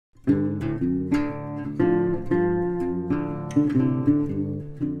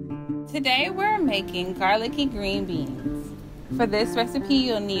Today we're making garlicky green beans. For this recipe,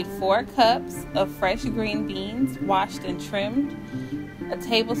 you'll need 4 cups of fresh green beans, washed and trimmed, a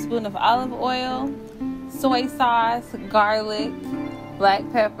tablespoon of olive oil, soy sauce, garlic, black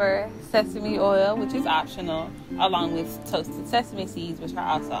pepper, sesame oil, which is optional, along with toasted sesame seeds, which are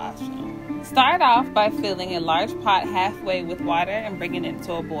also optional. Start off by filling a large pot halfway with water and bringing it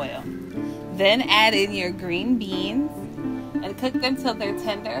to a boil. Then add in your green beans and cook them till they're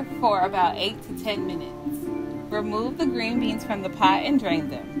tender for about 8 to 10 minutes. Remove the green beans from the pot and drain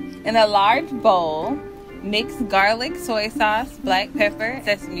them. In a large bowl, mix garlic, soy sauce, black pepper,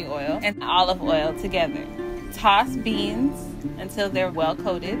 sesame oil, and olive oil together. Toss beans until they're well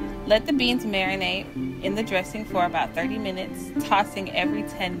coated. Let the beans marinate in the dressing for about 30 minutes, tossing every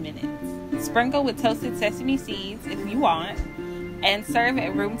 10 minutes. Sprinkle with toasted sesame seeds if you want, and serve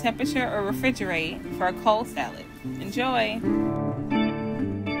at room temperature or refrigerate for a cold salad. Enjoy!